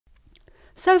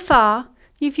So far,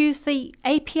 you've used the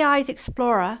API's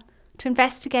Explorer to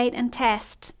investigate and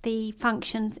test the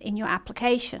functions in your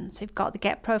application. So you've got the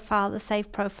Get Profile, the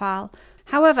Save Profile.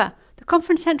 However, the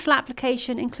Conference Central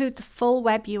application includes a full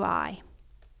web UI.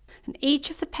 And each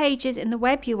of the pages in the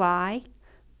web UI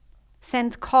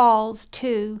sends calls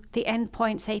to the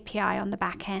Endpoints API on the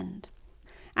back end.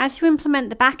 As you implement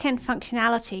the back-end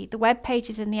functionality, the web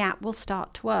pages in the app will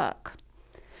start to work.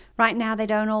 Right now they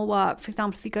don't all work. For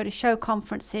example, if you go to show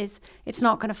conferences, it's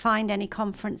not going to find any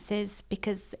conferences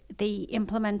because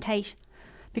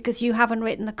you haven't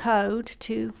written the code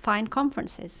to find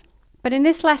conferences. But in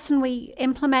this lesson we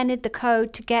implemented the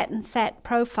code to get and set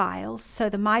profiles, so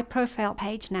the My Profile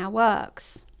page now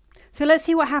works. So let's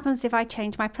see what happens if I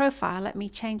change my profile. Let me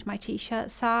change my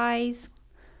t-shirt size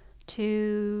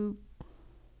to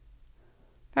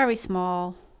very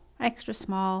small, extra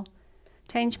small.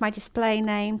 Change my display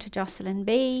name to Jocelyn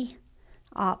B.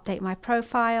 I'll update my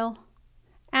profile,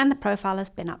 and the profile has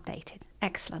been updated.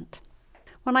 Excellent.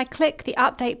 When I click the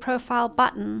Update Profile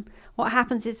button, what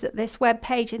happens is that this web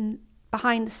page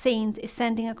behind the scenes is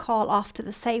sending a call off to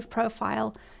the Save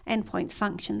Profile endpoint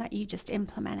function that you just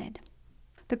implemented.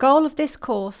 The goal of this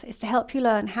course is to help you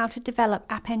learn how to develop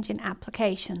App Engine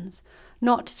applications,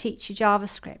 not to teach you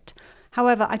JavaScript.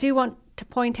 However, I do want to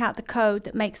point out the code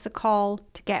that makes the call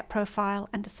to Get Profile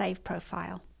and to Save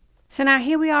Profile. So now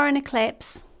here we are in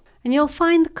Eclipse, and you'll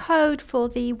find the code for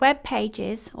the web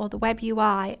pages or the web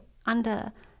UI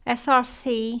under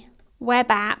SRC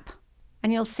Web App,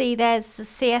 and you'll see there's the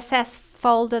CSS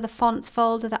folder, the fonts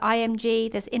folder, the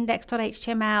IMG, there's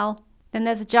index.html, then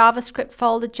there's a JavaScript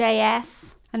folder,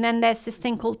 JS, and then there's this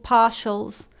thing called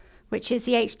partials, which is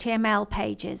the HTML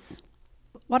pages.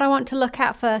 What I want to look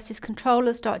at first is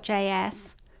controllers.js,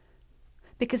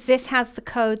 because this has the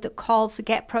code that calls the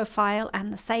Get Profile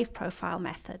and the Save Profile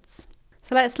methods.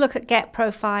 So let's look at Get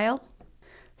Profile.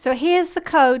 So here's the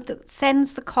code that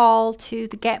sends the call to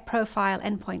the Get Profile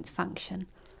endpoint function.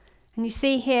 And you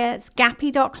see here it's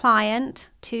gappy.client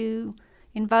to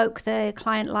invoke the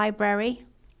client library.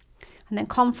 And then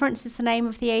conference is the name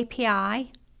of the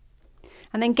API.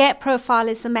 And then Get Profile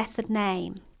is the method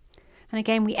name. And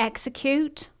again, we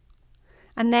execute.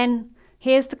 And then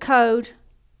here's the code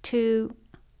to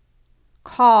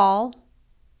call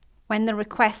when the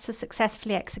requests are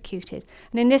successfully executed.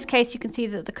 And in this case, you can see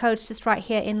that the code's just right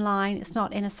here in line. It's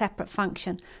not in a separate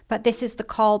function. But this is the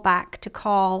callback to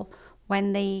call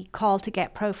when the call to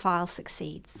Get Profile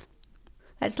succeeds.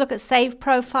 Let's look at Save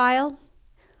Profile.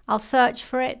 I'll search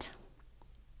for it.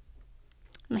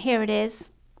 And here it is.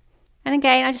 And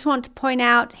again, I just want to point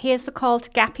out, here's the call to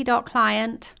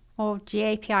gappy.client or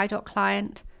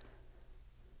gapi.client.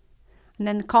 And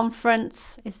then the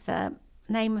conference is the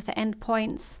name of the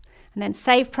endpoints. And then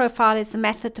Save Profile is the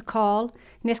method to call.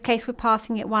 In this case, we're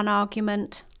passing it one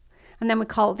argument. And then we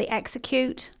call the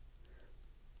execute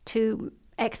to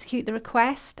execute the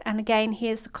request. And again,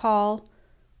 here's the call.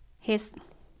 Here's the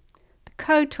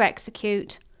code to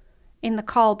execute in the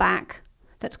callback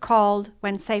that's called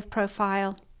when Save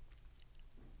Profile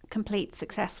completes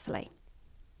successfully,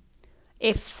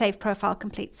 if Save Profile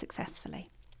completes successfully.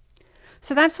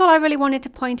 So that's all I really wanted to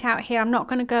point out here. I'm not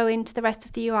going to go into the rest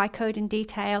of the UI code in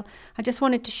detail. I just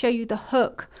wanted to show you the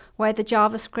hook where the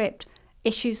JavaScript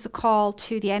issues the call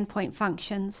to the endpoint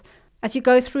functions. As you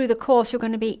go through the course, you're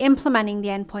going to be implementing the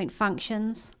endpoint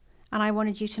functions, and I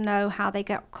wanted you to know how they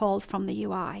get called from the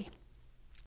UI.